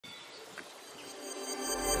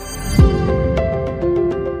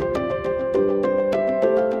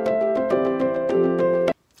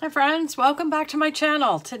friends, welcome back to my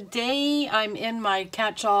channel. Today I'm in my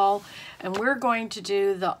catch-all and we're going to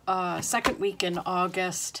do the second week in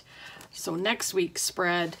August, so next week's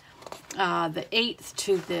spread, the 8th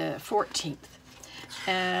to the 14th.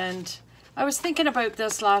 And I was thinking about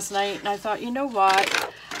this last night and I thought, you know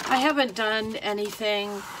what, I haven't done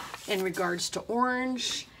anything in regards to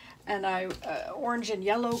orange and orange and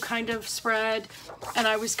yellow kind of spread, and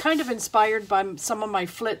I was kind of inspired by some of my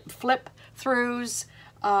flip throughs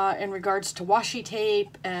in regards to washi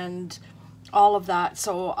tape and all of that.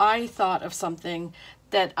 So I thought of something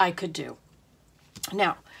that I could do.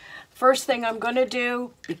 Now, first thing I'm going to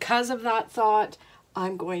do, because of that thought,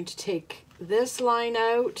 I'm going to take this line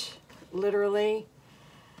out, literally,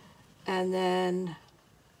 and then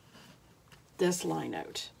this line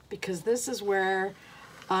out, because this is where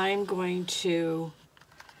I'm going to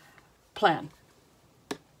plan.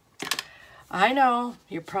 I know,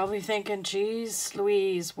 you're probably thinking, geez,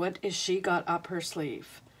 Louise, what is she got up her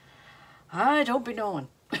sleeve? I don't be knowing.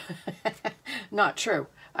 Not true.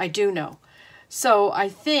 I do know. So I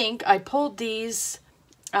think I pulled these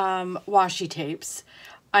washi tapes.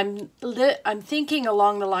 I'm thinking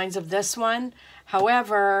along the lines of this one.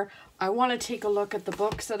 However, I want to take a look at the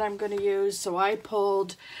books that I'm going to use. So I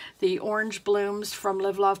pulled the orange blooms from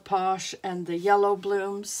Live Love Posh and the yellow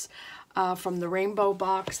blooms from the rainbow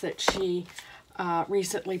box that she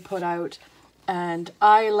recently put out, and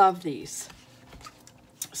I love these.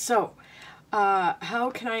 So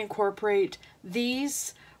how can I incorporate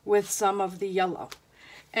these with some of the yellow?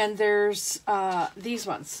 And there's these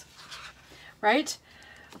ones, right?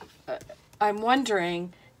 I'm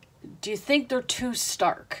wondering, do you think they're too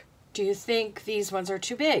stark? Do you think these ones are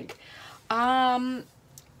too big?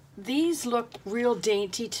 These look real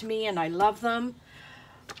dainty to me and I love them,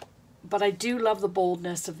 but I do love the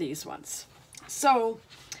boldness of these ones. So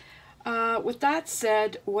with that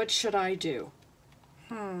said, what should I do?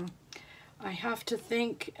 I have to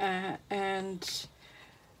think, and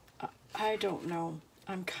I don't know.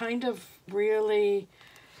 I'm kind of really,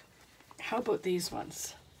 how about these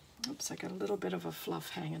ones? Oops, I got a little bit of a fluff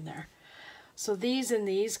hanging there. So these and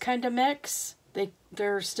these kind of mix,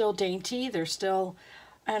 they're still dainty, they're still,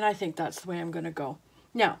 and I think that's the way I'm going to go.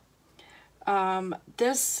 Now,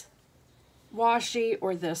 this washi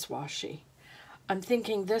or this washi. I'm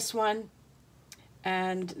thinking this one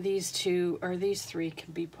and these two, or these three,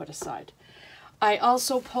 can be put aside. I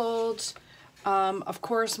also pulled, of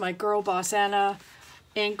course, my Girl Boss Anna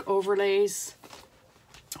ink overlays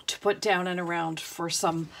to put down and around for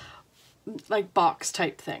some like box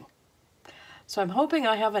type thing. So I'm hoping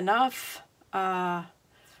I have enough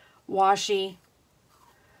washi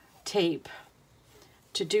tape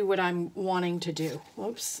to do what I'm wanting to do.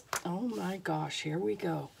 Whoops. Oh my gosh, here we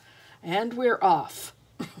go. And we're off.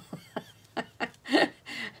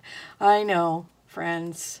 I know,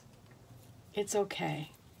 friends. It's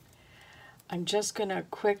okay. I'm just going to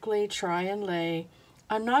quickly try and lay.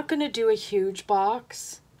 I'm not going to do a huge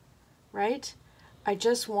box, right? I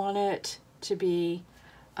just want it to be,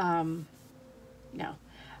 now,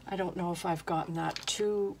 I don't know if I've gotten that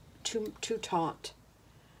too taut.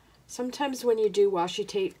 Sometimes when you do washi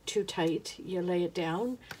tape too tight, you lay it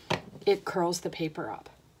down, it curls the paper up,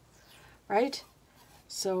 right?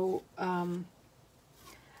 So I'm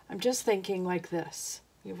just thinking like this,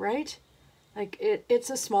 right? Like it's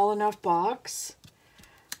a small enough box,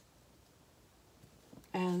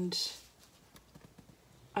 and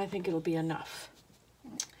I think it'll be enough.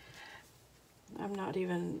 I'm not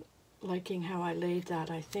even liking how I laid that.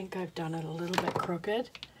 I think I've done it a little bit crooked.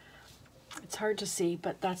 It's hard to see,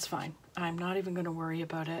 but that's fine. I'm not even going to worry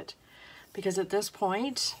about it, because at this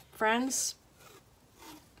point, friends,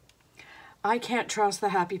 I can't trust the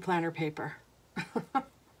Happy Planner paper.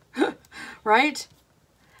 Right?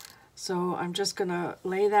 So I'm just going to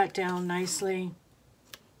lay that down nicely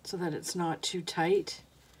so that it's not too tight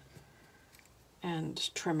and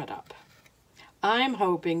trim it up. I'm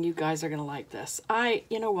hoping you guys are going to like this.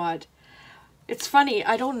 You know what? It's funny,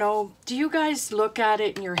 I don't know. Do you guys look at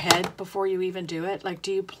it in your head before you even do it? Like,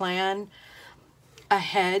 do you plan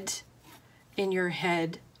ahead in your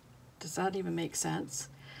head? Does that even make sense?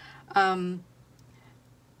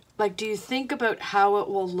 Like, do you think about how it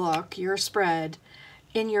will look, your spread,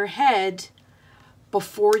 in your head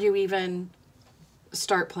before you even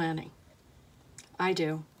start planning? I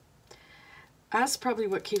do. That's probably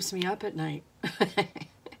what keeps me up at night.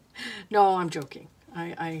 No, I'm joking.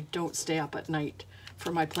 I don't stay up at night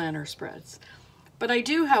for my planner spreads. But I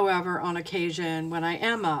do, however, on occasion, when I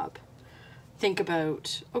am up, think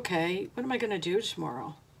about, okay, what am I going to do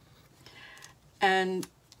tomorrow? And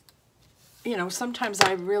you know, sometimes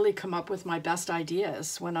I really come up with my best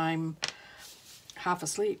ideas when I'm half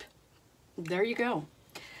asleep. There you go.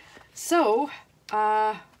 So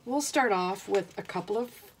we'll start off with a couple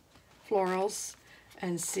of florals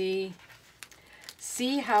and see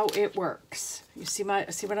how it works. You see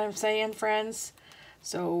what I'm saying, friends?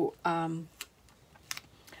 So I'm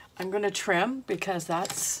going to trim, because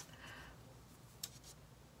that's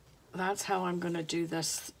how I'm going to do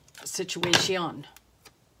this situation.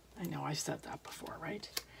 I know I've said that before, right?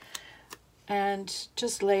 And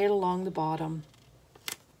just lay it along the bottom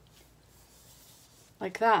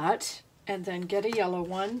like that, and then get a yellow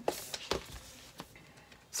one.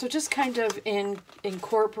 So just kind of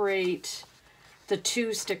incorporate the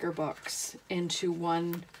 2 sticker books into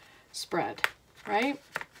one spread, right?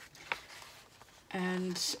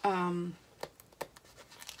 And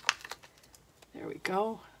there we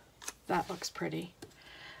go. That looks pretty.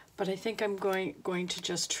 But I think I'm going to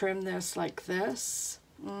just trim this like this.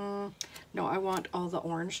 No, I want all the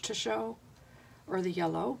orange to show, or the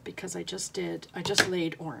yellow, because I just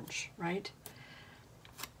laid orange, right?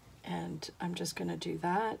 And I'm just going to do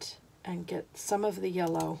that and get some of the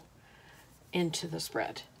yellow into the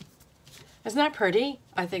spread. Isn't that pretty?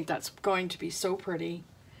 I think that's going to be so pretty.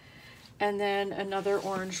 And then another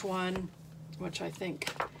orange one, which I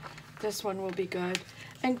think this one will be good.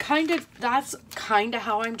 And that's kind of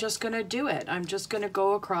how I'm just going to do it. I'm just going to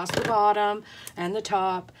go across the bottom and the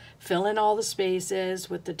top, fill in all the spaces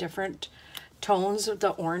with the different tones of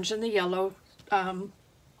the orange and the yellow,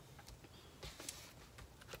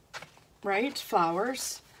 right,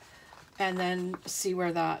 flowers, and then see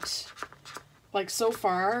where that, like, so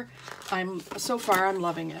far I'm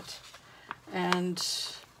loving it. And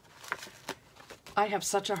I have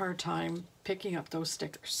such a hard time picking up those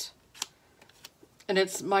stickers. And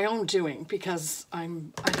it's my own doing, because I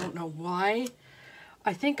don't know why.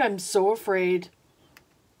 I think I'm so afraid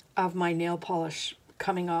of my nail polish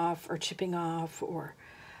coming off or chipping off, or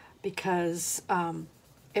because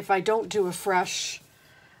if I don't do a fresh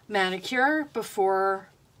manicure before,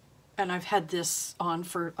 and I've had this on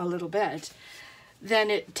for a little bit, then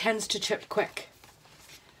it tends to chip quick.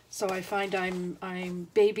 So I find I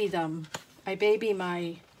baby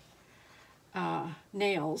my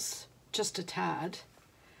nails just a tad.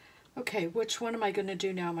 Okay, which one am I going to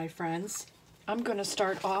do now, my friends? I'm going to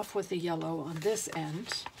start off with the yellow on this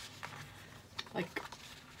end. Like,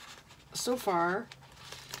 so far,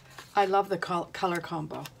 I love the color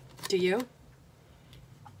combo. Do you?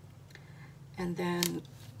 And then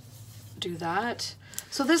do that.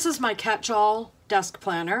 So this is my catch-all desk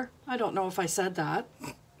planner. I don't know if I said that.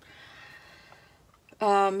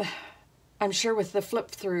 I'm sure with the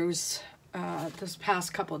flip-throughs this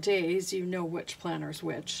past couple days, you know which planner's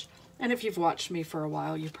which. And if you've watched me for a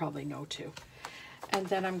while, you probably know too. And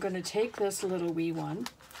then I'm going to take this little wee one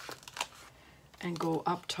and go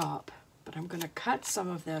up top. But I'm going to cut some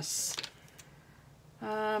of this.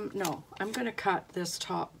 No, I'm going to cut this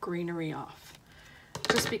top greenery off.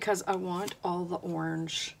 Just because I want all the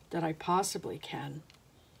orange that I possibly can,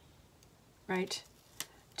 right,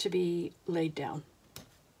 to be laid down.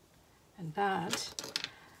 And that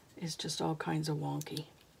is just all kinds of wonky.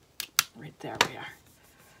 Right there we are.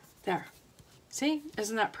 There. See?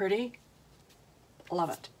 Isn't that pretty?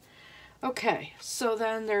 Love it. Okay, so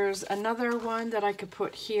then there's another one that I could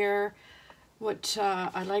put here.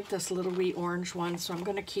 I like this little wee orange one, so I'm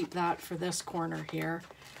going to keep that for this corner here.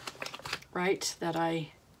 Right? That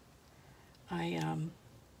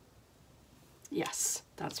yes,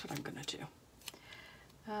 that's what I'm going to do.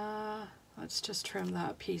 Let's just trim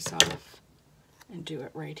that piece off and do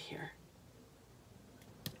it right here.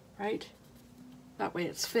 Right? That way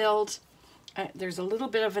it's filled. There's a little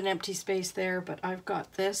bit of an empty space there, but I've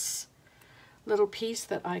got this little piece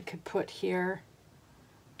that I could put here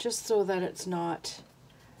just so that it's not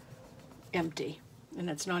empty and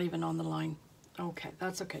it's not even on the line. Okay,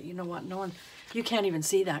 that's okay. You know what? No one, you can't even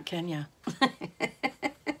see that, can you?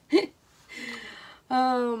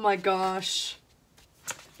 Oh my gosh.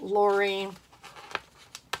 Lori.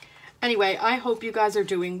 Anyway, I hope you guys are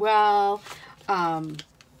doing well. I'm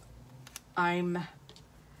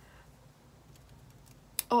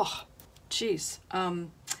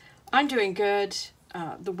doing good.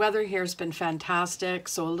 The weather here has been fantastic,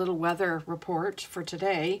 so a little weather report for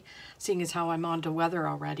today, seeing as how I'm on to weather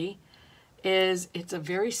already, is it's a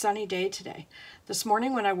very sunny day today. This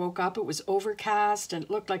morning when I woke up, it was overcast and it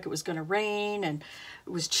looked like it was going to rain and it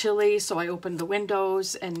was chilly, so I opened the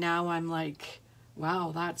windows, and now I'm like,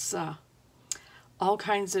 wow, that's all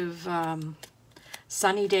kinds of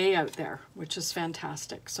sunny day out there, which is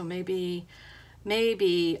fantastic. So maybe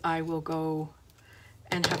I will go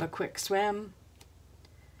and have a quick swim,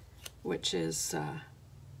 which is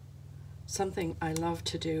something I love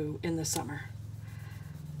to do in the summer.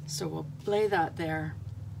 So we'll lay that there.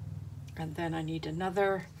 And then I need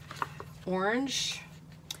another orange.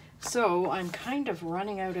 So I'm kind of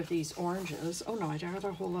running out of these oranges. Oh no, I have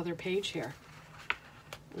a whole other page here.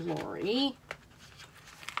 Lori.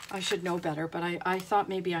 I should know better, but I thought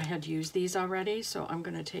maybe I had used these already. So I'm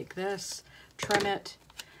going to take this, trim it,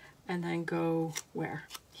 and then go where?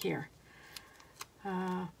 Here.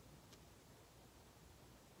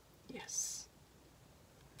 Yes.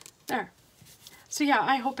 There. So yeah,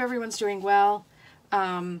 I hope everyone's doing well.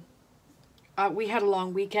 We had a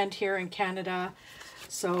long weekend here in Canada.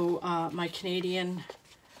 So my Canadian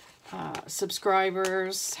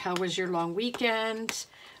subscribers, how was your long weekend?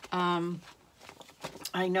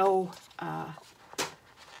 I know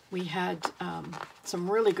we had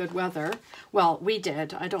some really good weather. Well, we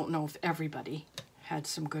did. I don't know if everybody had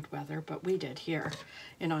some good weather, but we did here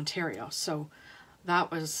in Ontario. So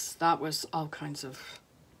that was all kinds of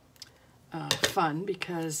fun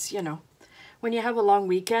because, you know, when you have a long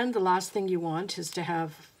weekend, the last thing you want is to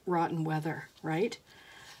have rotten weather, right?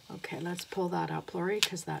 Okay, let's pull that up, Lori,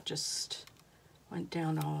 because that just went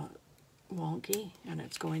down all wonky, and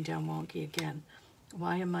it's going down wonky again.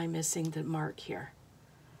 Why am I missing the mark here?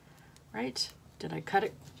 Right? Did I cut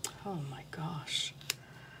it? Oh my gosh.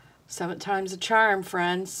 7th time's a charm,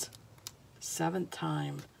 friends. 7th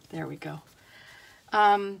time. There we go.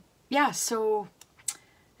 Yeah, so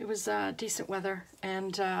it was decent weather.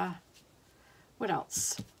 And what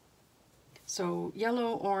else? So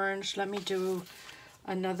yellow, orange. Let me do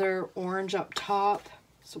another orange up top.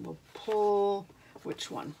 So we'll pull, which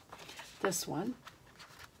one? This one.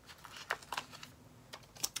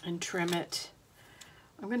 And trim it.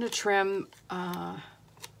 I'm going to trim, how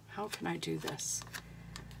can I do this?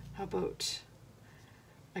 How about,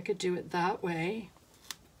 I could do it that way,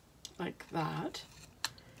 like that,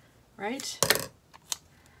 right?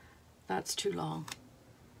 That's too long.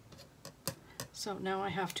 So now I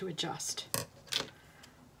have to adjust.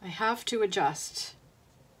 I have to adjust.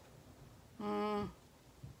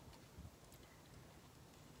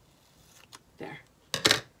 There.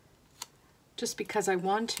 Just because I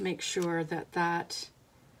want to make sure that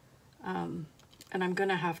and I'm going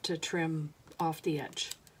to have to trim off the edge,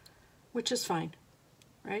 which is fine,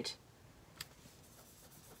 right?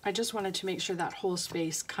 I just wanted to make sure that whole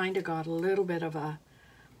space kind of got a little bit of a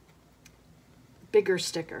bigger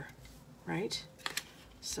sticker, right?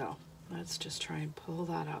 So let's just try and pull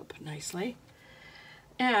that up nicely.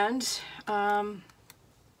 And can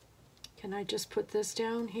I just put this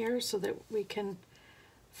down here so that we can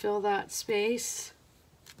fill that space?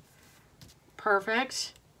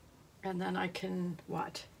 Perfect. And then I can,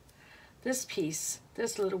 what? This piece,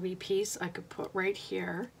 this little wee piece, I could put right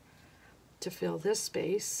here to fill this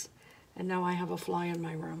space. And now I have a fly in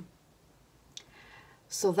my room.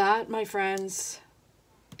 So that, my friends,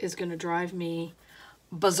 is going to drive me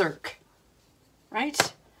berserk,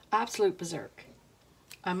 right? Absolute berserk.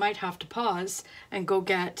 I might have to pause and go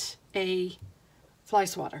get a fly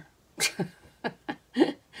swatter.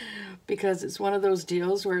 Because it's one of those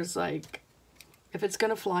deals where it's like, if it's going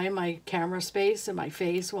to fly in my camera space, in my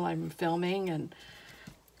face while I'm filming and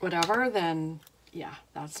whatever, then yeah,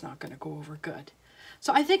 that's not going to go over good.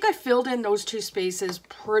 So I think I filled in those two spaces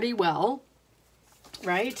pretty well,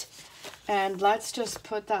 right? And let's just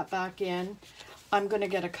put that back in. I'm going to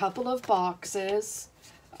get a couple of boxes,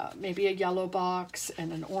 maybe a yellow box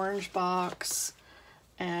and an orange box,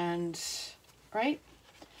 and right,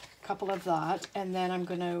 a couple of that. And then I'm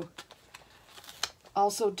going to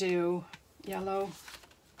also do yellow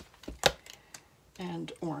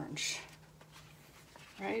and orange,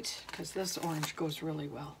 right? Because this orange goes really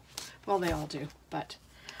well. Well, they all do, but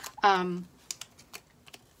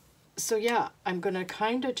so yeah, I'm going to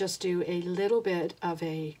kind of just do a little bit of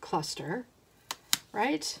a cluster,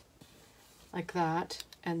 right? Like that.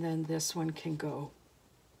 And then this one can go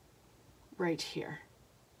right here,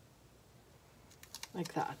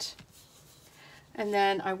 like that. And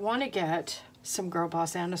then I want to get some Girl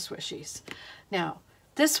Boss Anna swishies. Now,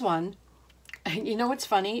 this one, you know what's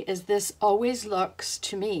funny is this always looks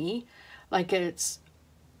to me like it's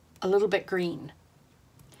a little bit green.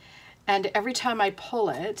 And every time I pull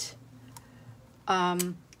it,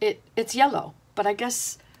 it's yellow. But I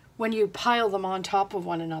guess when you pile them on top of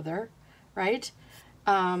one another, right,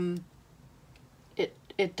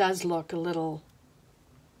 it does look a little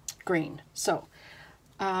green. So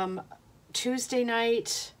Tuesday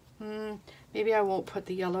night, maybe I won't put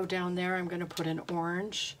the yellow down there. I'm going to put an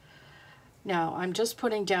orange. Now, I'm just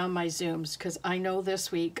putting down my zooms because I know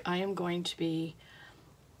this week I am going to be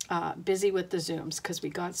busy with the Zooms because we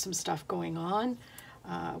got some stuff going on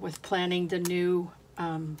with planning the new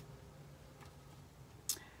Zooms,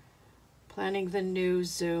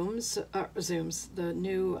 the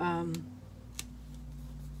new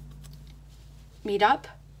meetup,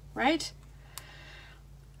 right?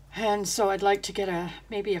 And so I'd like to get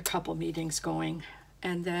maybe a couple meetings going.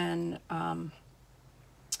 And then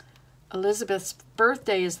Elizabeth's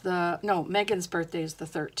birthday is Megan's birthday is the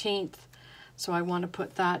 13th. So I want to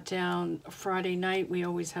put that down. Friday night, we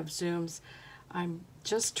always have Zooms. I'm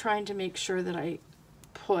just trying to make sure that I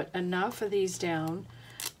put enough of these down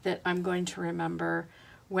that I'm going to remember.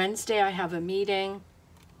 Wednesday, I have a meeting.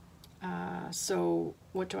 So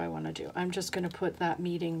what do I want to do? I'm just going to put that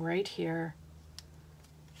meeting right here.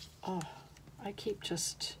 Oh, I keep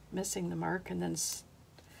just missing the mark and then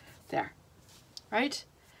there, right?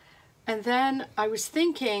 And then I was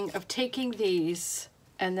thinking of taking these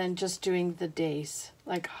and then just doing the days,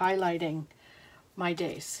 like highlighting my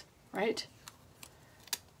days, right?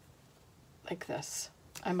 Like this.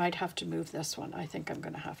 I might have to move this one. I think I'm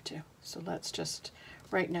going to have to. So let's just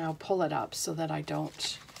right now pull it up so that I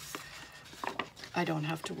don't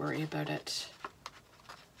have to worry about it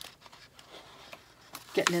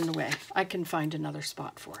getting in the way. I can find another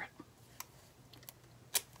spot for it.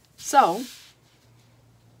 So,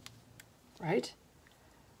 right?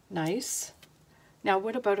 Nice. Now,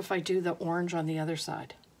 what about if I do the orange on the other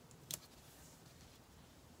side?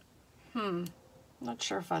 Not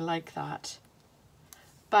sure if I like that.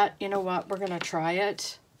 But you know what? We're going to try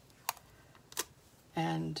it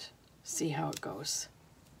and see how it goes.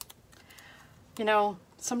 You know,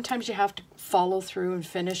 sometimes you have to follow through and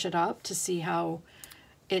finish it up to see how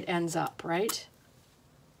it ends up, right?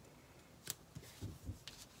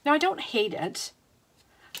 Now, I don't hate it.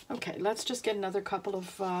 Okay, let's just get another couple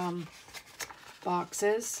of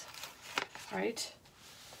boxes, right?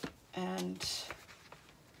 And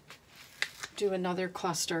do another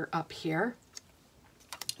cluster up here.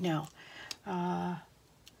 Now,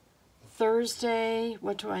 Thursday,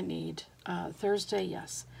 what do I need? Thursday,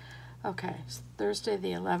 yes. Okay, Thursday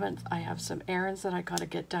the 11th, I have some errands that I got to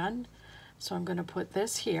get done. So I'm going to put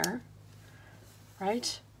this here,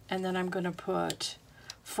 right? And then I'm going to put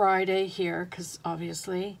Friday here because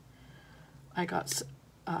obviously I got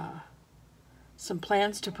some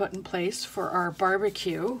plans to put in place for our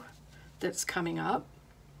barbecue that's coming up.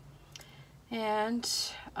 And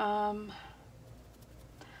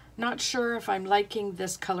not sure if I'm liking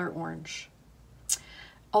this color orange.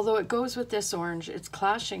 Although it goes with this orange, it's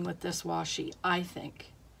clashing with this washi, I think.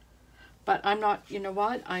 But I'm not, you know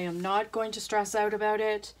what? I am not going to stress out about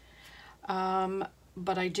it.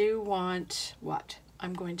 But I do want, what?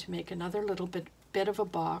 I'm going to make another little bit of a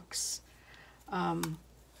box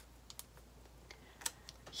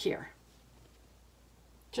here.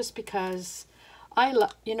 Just because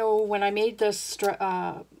you know, when I made this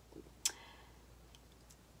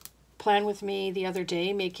plan with me the other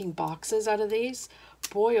day, making boxes out of these,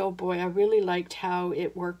 boy, oh boy, I really liked how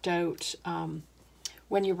it worked out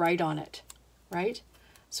when you write on it, right?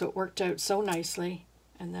 So it worked out so nicely.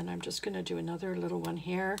 And then I'm just going to do another little one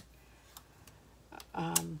here.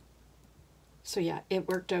 So yeah, it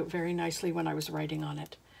worked out very nicely when I was writing on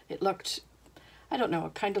it. It looked, I don't know,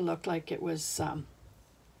 it kind of looked like it was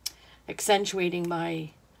accentuating my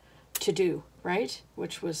to-do, right?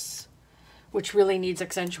 Which really needs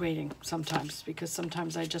accentuating sometimes, because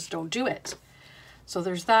sometimes I just don't do it. So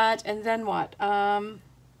there's that. And then what? I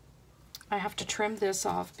have to trim this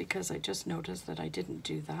off because I just noticed that I didn't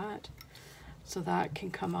do that. So that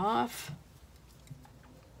can come off.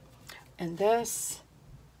 And this,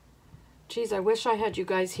 geez, I wish I had you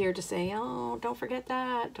guys here to say, oh, don't forget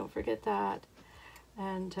that, don't forget that.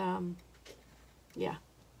 And yeah,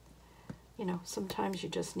 you know, sometimes you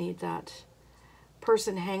just need that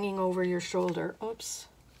person hanging over your shoulder. Oops,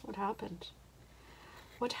 what happened?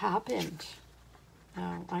 What happened?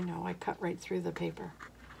 Oh, I know, I cut right through the paper.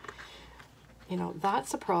 You know,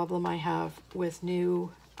 that's a problem I have with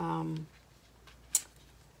new,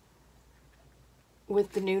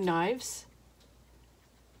 with the new knives.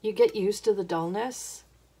 You get used to the dullness.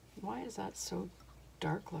 Why is that so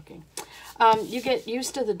dark looking? You get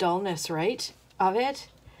used to the dullness, right, of it.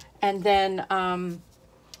 And then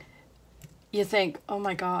you think, oh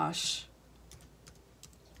my gosh,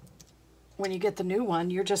 when you get the new one,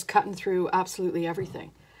 you're just cutting through absolutely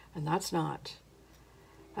everything. And that's not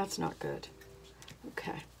good.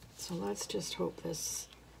 Okay, so let's just hope this,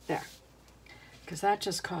 there. Because that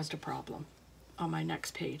just caused a problem on my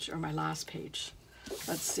next page, or my last page.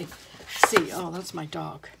 Let's see. Oh, that's my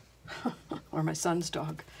dog. Or my son's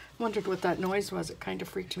dog. Wondered what that noise was. It kind of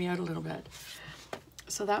freaked me out a little bit.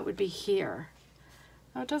 So that would be here.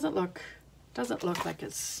 Now it doesn't look like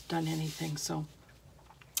it's done anything, so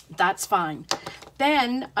that's fine.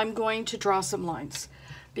 Then I'm going to draw some lines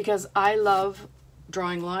because I love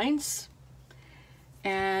drawing lines.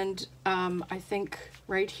 And I think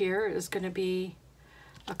right here is going to be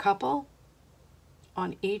a couple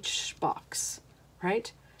on each box,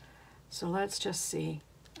 right? So let's just see.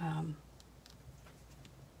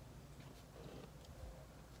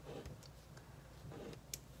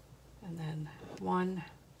 And then 1,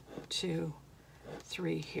 2,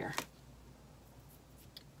 3 here.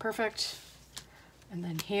 Perfect. And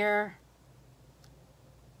then here.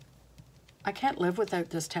 I can't live without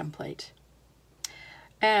this template.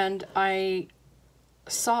 And I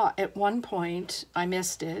saw at one point, I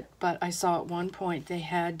missed it, but I saw at one point they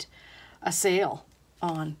had a sale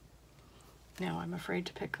on. Now I'm afraid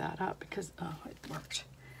to pick that up because, oh, it worked.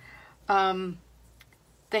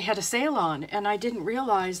 They had a sale on, and I didn't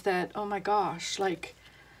realize that, oh my gosh, like,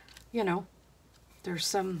 you know,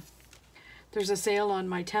 there's a sale on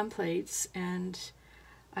my templates, and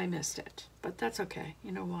I missed it. But that's okay.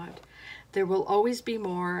 You know what? There will always be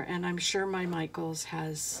more, and I'm sure my Michaels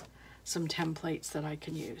has some templates that I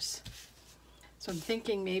can use. So I'm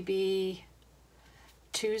thinking maybe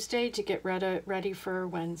Tuesday to get ready for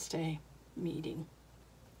Wednesday meeting.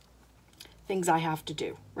 Things I have to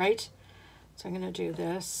do, right? So I'm going to do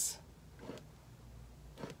this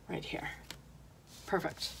right here.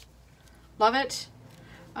 Perfect. Love it.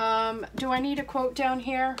 Do I need a quote down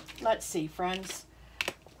here? Let's see, friends.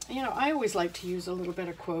 You know, I always like to use a little bit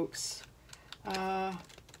of quotes. Let's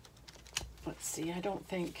see, I don't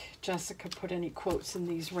think Jessica put any quotes in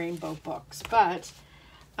these rainbow books, but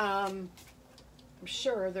I'm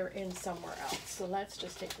sure they're in somewhere else. So let's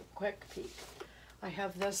just take a quick peek. I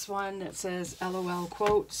have this one that says LOL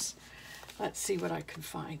quotes. Let's see what I can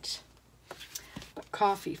find. But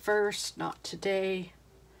coffee first, not today.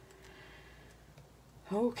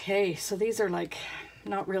 Okay, so these are like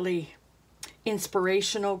not really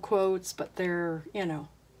inspirational quotes, but they're, you know,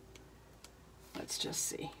 let's just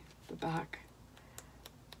see the back.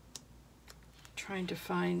 Trying to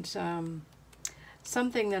find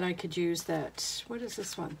something that I could use that, what is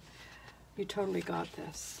this one? You totally got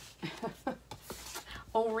this.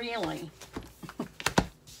 Oh, really?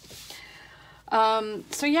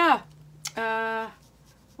 So yeah,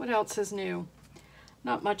 what else is new?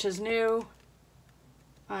 Not much is new.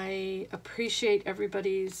 I appreciate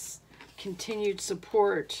everybody's continued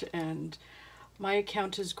support, and my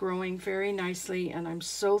account is growing very nicely, and I'm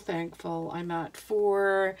so thankful. I'm at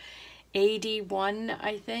 481,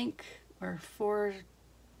 I think, or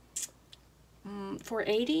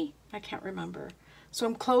 480? I can't remember. So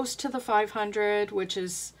I'm close to the 500, which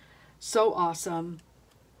is so awesome.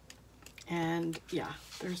 And yeah,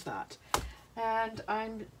 there's that. And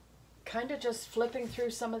I'm kind of just flipping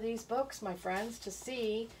through some of these books, my friends, to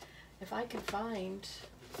see if I can find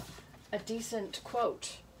a decent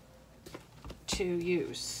quote to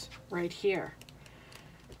use right here,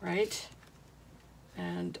 right?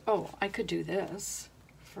 And oh, I could do this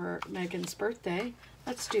for Megan's birthday.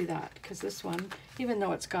 Let's do that, because this one, even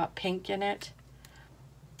though it's got pink in it,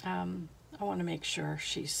 I want to make sure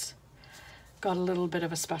she's got a little bit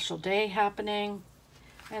of a special day happening.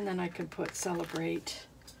 And then I could put celebrate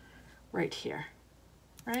right here,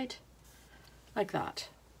 right? Like that.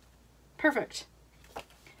 Perfect.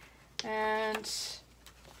 And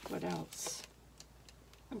what else?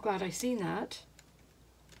 I'm glad I seen that.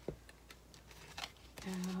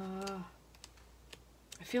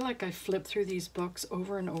 I feel like I flip through these books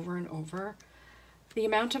over and over and over. The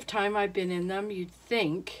amount of time I've been in them, you'd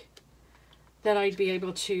think that I'd be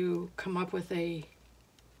able to come up with a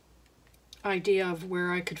idea of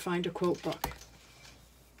where I could find a quote book.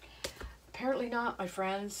 Apparently not, my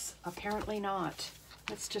friends. Apparently not.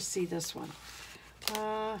 Let's just see this one.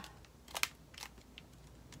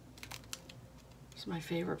 It's my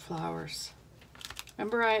favorite flowers.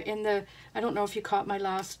 Remember I don't know if you caught my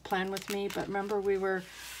last plan with me, but remember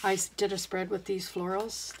I did a spread with these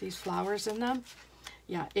florals, these flowers in them?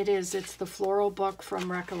 Yeah, it is. It's the floral book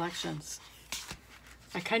from Recollections.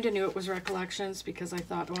 I kind of knew it was Recollections because I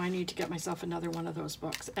thought, oh, I need to get myself another one of those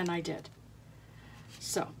books, and I did.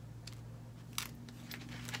 So,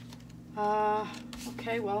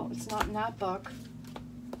 okay, well, it's not in that book.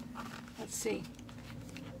 Let's see.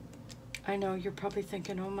 I know you're probably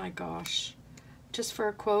thinking, oh my gosh, just for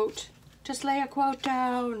a quote, just lay a quote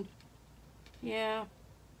down. Yeah.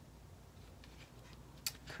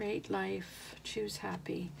 Create life, choose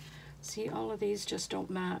happy. See, all of these just don't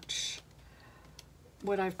match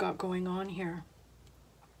what I've got going on here.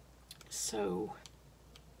 So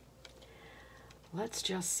Let's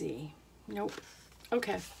just see. Nope.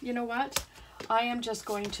 Okay, you know what? I am just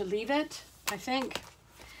going to leave it, I think.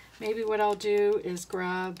 Maybe what I'll do is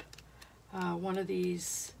grab one of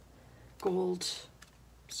these gold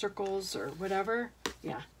circles or whatever.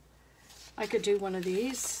 Yeah, I could do one of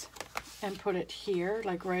these and put it here,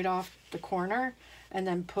 like right off the corner, and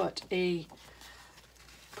then put a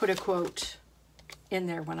quote in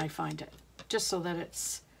there when I find it, just so that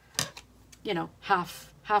it's, you know,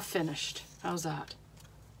 half finished. How's that?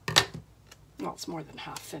 Well, it's more than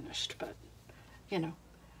half finished, but you know,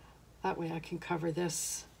 that way I can cover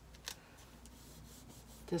this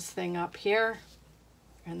thing up here,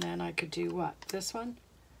 and then I could do what? This one?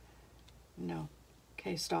 No.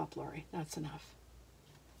 Okay, stop, Lori. That's enough.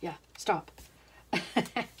 Yeah, stop.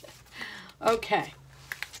 Okay.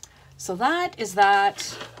 So that is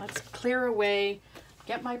that. Let's clear away,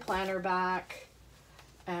 get my planner back,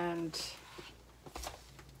 and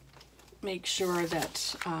make sure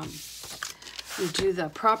that we do the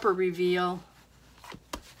proper reveal,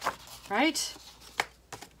 right?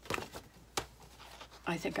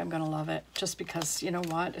 I think I'm gonna love it, just because, you know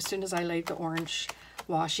what, as soon as I laid the orange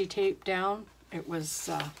washi tape down, it was,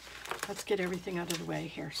 let's get everything out of the way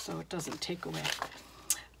here so it doesn't take away.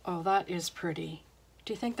 Oh, that is pretty.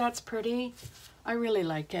 Do you think that's pretty? I really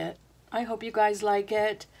like it. I hope you guys like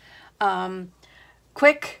it.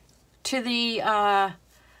 Quick to the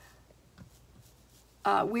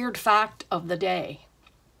weird fact of the day.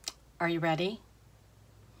 Are you ready?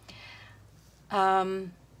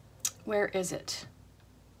 Where is it?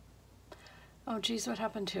 Oh geez, what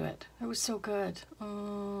happened to it? It was so good.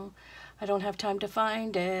 Oh, I don't have time to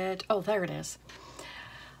find it. Oh, there it is.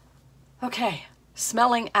 Okay,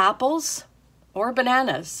 smelling apples or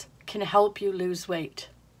bananas can help you lose weight.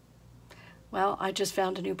 Well, I just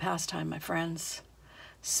found a new pastime, my friends.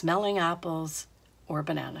 Smelling apples or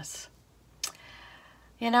bananas.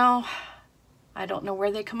 You know, I don't know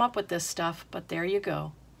where they come up with this stuff, but there you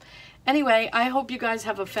go. Anyway, I hope you guys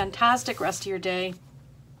have a fantastic rest of your day.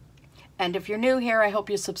 And if you're new here, I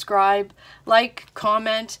hope you subscribe, like,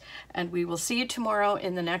 comment, and we will see you tomorrow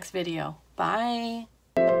in the next video. Bye.